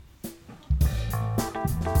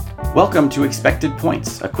Welcome to Expected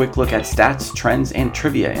Points, a quick look at stats, trends, and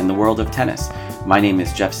trivia in the world of tennis. My name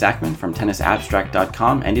is Jeff Sackman from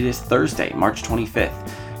tennisabstract.com, and it is Thursday, March 25th.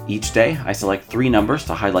 Each day, I select 3 numbers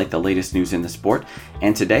to highlight the latest news in the sport,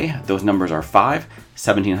 and today, those numbers are 5,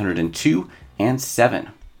 1702, and 7.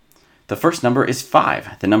 The first number is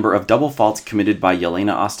 5, the number of double faults committed by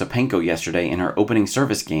Jelena Ostapenko yesterday in her opening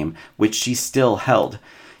service game, which she still held.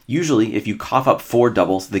 Usually, if you cough up 4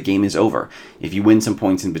 doubles, the game is over. If you win some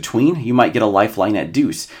points in between, you might get a lifeline at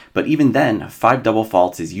deuce, but even then, 5 double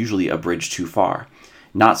faults is usually a bridge too far.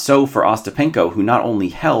 Not so for Ostapenko, who not only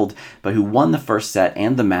held, but who won the first set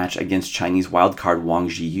and the match against Chinese wildcard Wang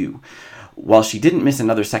Zhiyu. While she didn't miss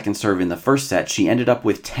another second serve in the first set, she ended up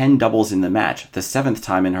with 10 doubles in the match, the 7th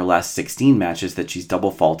time in her last 16 matches that she's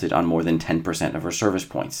double faulted on more than 10% of her service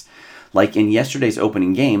points. Like in yesterday's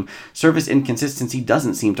opening game, service inconsistency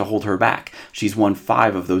doesn't seem to hold her back. She's won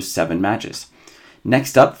 5 of those 7 matches.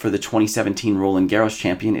 Next up for the 2017 Roland Garros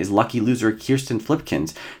champion is lucky loser Kirsten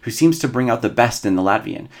Flipkens, who seems to bring out the best in the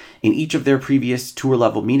Latvian. In each of their previous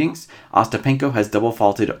tour-level meetings, Ostapenko has double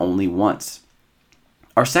faulted only once.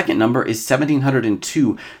 Our second number is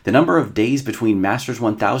 1702, the number of days between Masters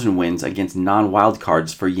 1000 wins against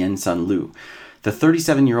non-wildcards for Yensun Lu. The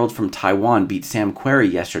 37-year-old from Taiwan beat Sam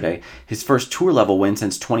Querrey yesterday, his first tour-level win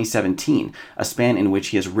since 2017, a span in which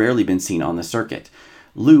he has rarely been seen on the circuit.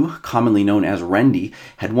 Lu, commonly known as Rendy,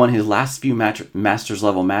 had won his last few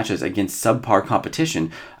Masters-level matches against subpar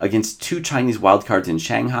competition against 2 Chinese wildcards in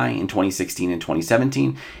Shanghai in 2016 and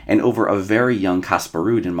 2017, and over a very young Casper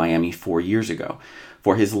Ruud in Miami 4 years ago.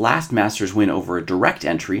 For his last Masters win over a direct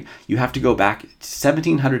entry, you have to go back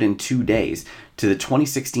 1,702 days to the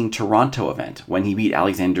 2016 Toronto event when he beat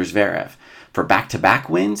Alexander Zverev. For back-to-back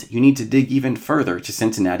wins, you need to dig even further to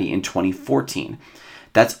Cincinnati in 2014.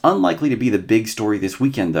 That's unlikely to be the big story this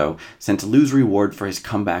weekend, though, since Lu's reward for his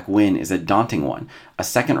comeback win is a daunting one, a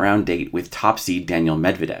second-round date with top seed Daniel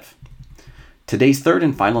Medvedev. Today's third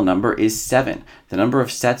and final number is 7, the number of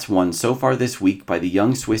sets won so far this week by the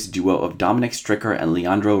young Swiss duo of Dominik Stricker and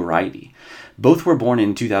Leandro Raidi. Both were born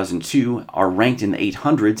in 2002, are ranked in the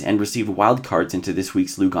 800s, and received wildcards into this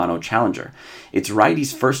week's Lugano Challenger. It's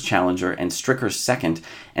Raidi's first challenger and Stricker's second,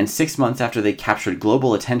 and 6 months after they captured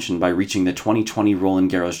global attention by reaching the 2020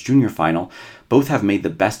 Roland Garros Junior Final, both have made the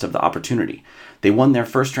best of the opportunity. They won their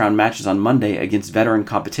first-round matches on Monday against veteran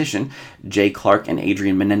competition, Jay Clark and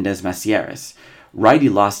Adrian Menendez-Macieres.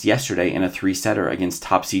 Raidi lost yesterday in a 3-setter against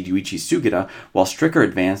top seed Yuichi Sugita, while Stricker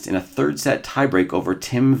advanced in a third-set tiebreak over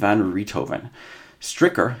Tim van Riethoven.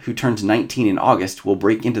 Stricker, who turns 19 in August, will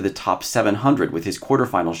break into the top 700 with his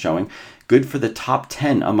quarterfinal showing, good for the top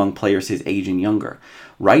 10 among players his age and younger.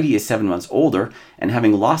 Raidi is 7 months older, and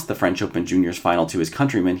having lost the French Open Juniors final to his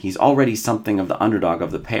countryman, he's already something of the underdog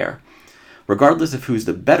of the pair. Regardless of who's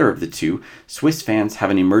the better of the two, Swiss fans have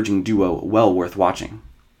an emerging duo well worth watching.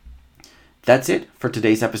 That's it for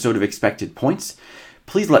today's episode of Expected Points.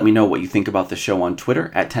 Please let me know what you think about the show on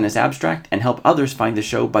Twitter at TennisAbstract and help others find the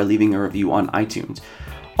show by leaving a review on iTunes.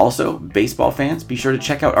 Also, baseball fans, be sure to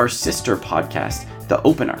check out our sister podcast, The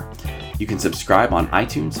Opener. You can subscribe on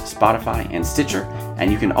iTunes, Spotify, and Stitcher,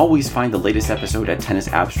 and you can always find the latest episode at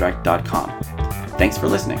TennisAbstract.com. Thanks for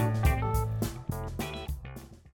listening.